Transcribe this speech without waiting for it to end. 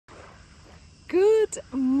Good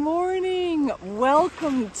morning.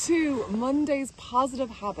 Welcome to Monday's Positive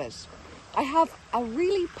Habit. I have a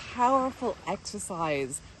really powerful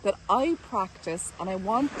exercise that I practice and I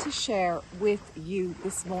want to share with you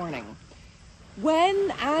this morning.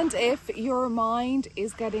 When and if your mind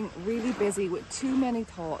is getting really busy with too many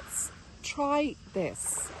thoughts, try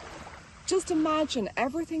this. Just imagine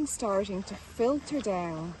everything starting to filter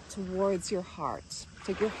down towards your heart.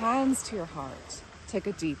 Take your hands to your heart. Take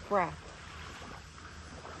a deep breath.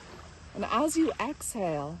 And as you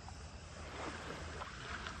exhale,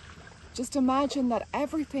 just imagine that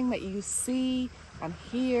everything that you see and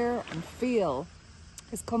hear and feel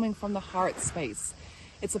is coming from the heart space.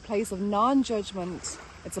 It's a place of non-judgment.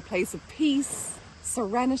 It's a place of peace,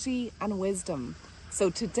 serenity, and wisdom. So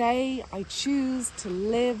today I choose to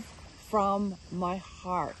live from my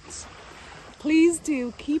heart. Please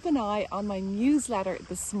do keep an eye on my newsletter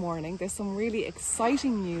this morning. There's some really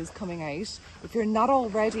exciting news coming out. If you're not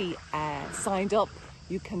already signed up,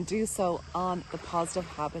 you can do so on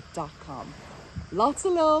thepositivehabit.com. Lots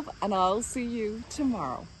of love, and I'll see you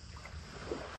tomorrow.